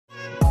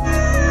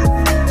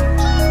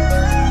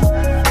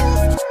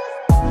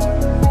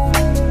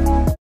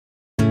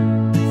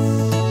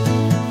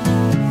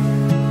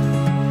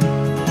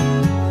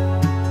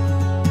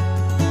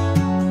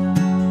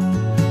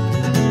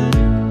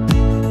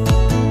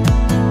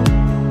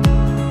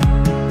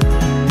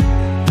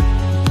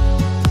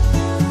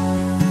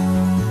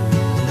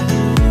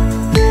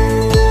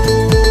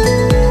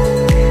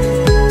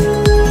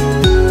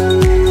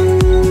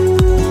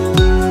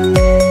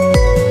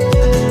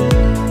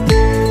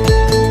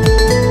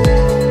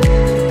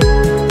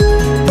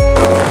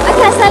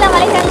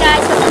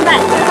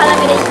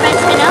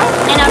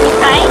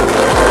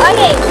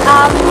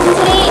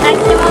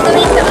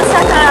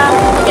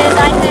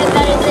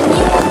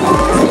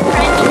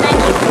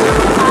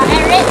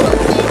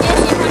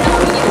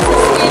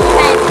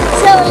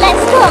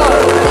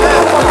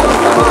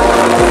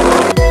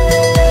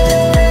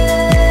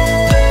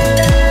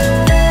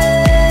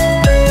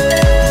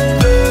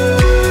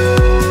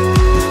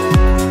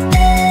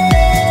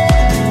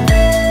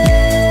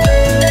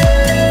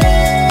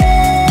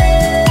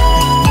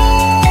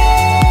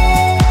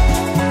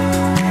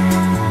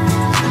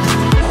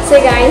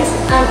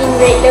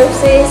Red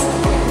Lobsters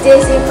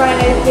just in front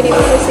of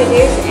Universal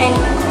Studios, and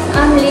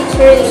I'm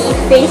literally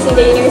facing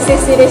the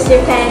Universal Studios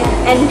Japan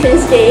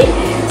entrance gate,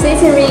 so it's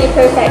a really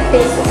perfect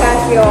place to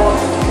have your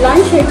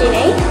lunch or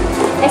dinner.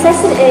 As I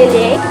said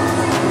earlier,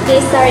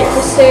 they started to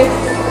serve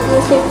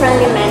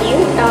Muslim-friendly menu.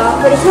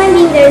 For the time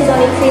being, there is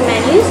only 3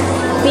 menus: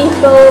 beef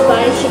bowl,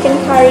 butter chicken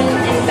curry,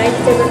 and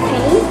vegetable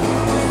penne.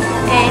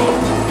 And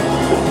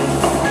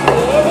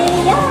here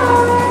they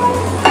are.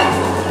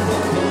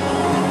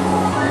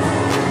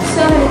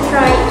 So I'm gonna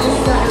try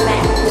each one of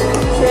them.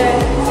 So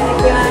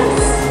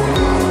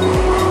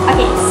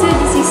okay, so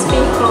this is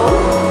beef bowl.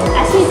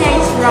 Actually, there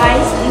is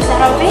rice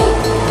inside of it.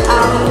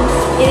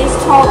 It is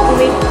topped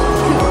with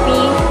cooked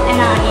beef and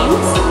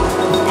onions,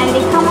 and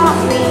they come out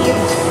with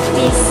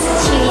this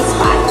chili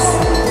spice.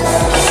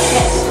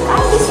 Let's try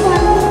this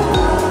one.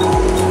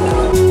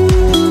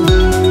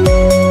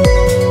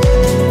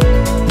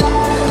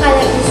 I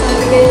like this one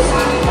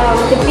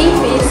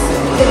because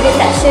the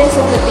textures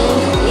of the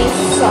beef is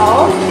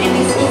soft and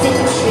it's easy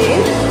to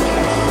chew.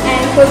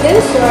 And for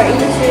those who are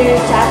into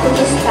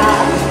Japanese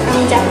style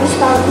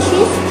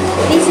dishes,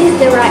 this is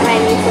the right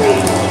menu for you.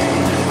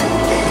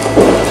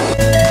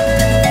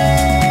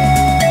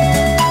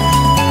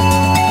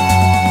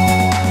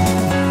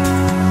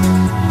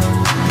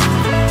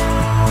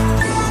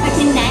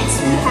 Okay, next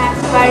we have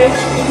butter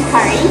chicken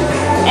curry,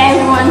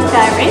 everyone's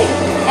favorite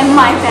and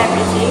my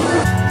favorite too.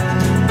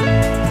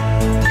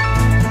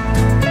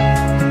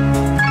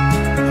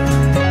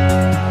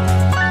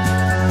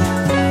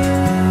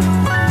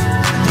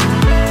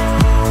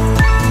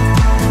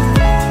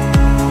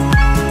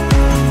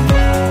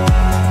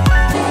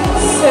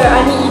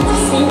 I need you to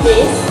see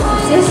this.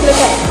 Just look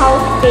at how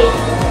big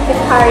the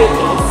curry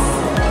is.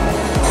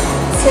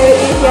 So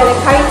if you're the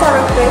curry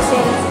type of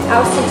person, I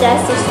would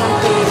suggest this one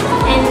for you.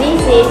 And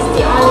this is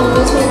the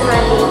only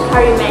Muslim-friendly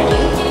curry menu,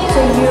 so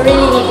you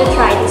really need to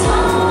try this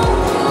one.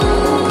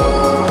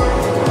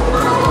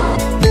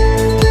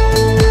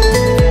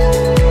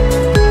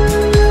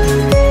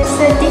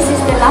 So this is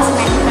the last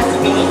menu for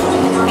today.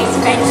 It's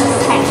vegetable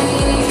penne.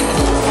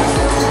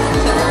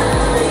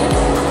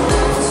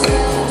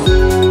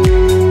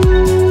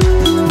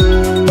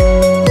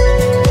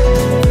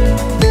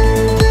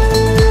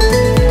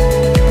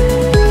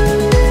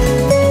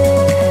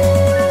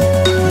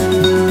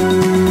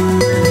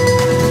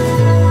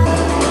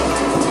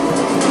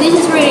 This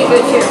is really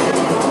good too.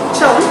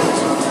 So,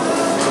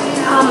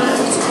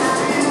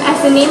 as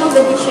the name of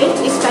the dish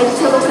is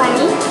vegetable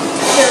penne,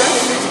 so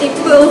it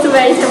pulls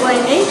vegetable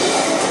in it.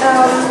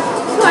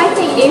 So I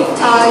think if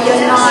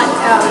you're not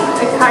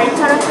a curry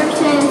type of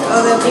person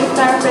or a beef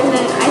type of person,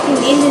 I think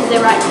this is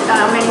the right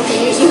menu for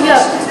you.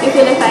 If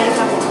you're a fan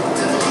of,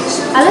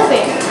 I love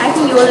it. I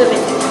think you will love it.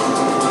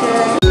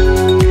 So,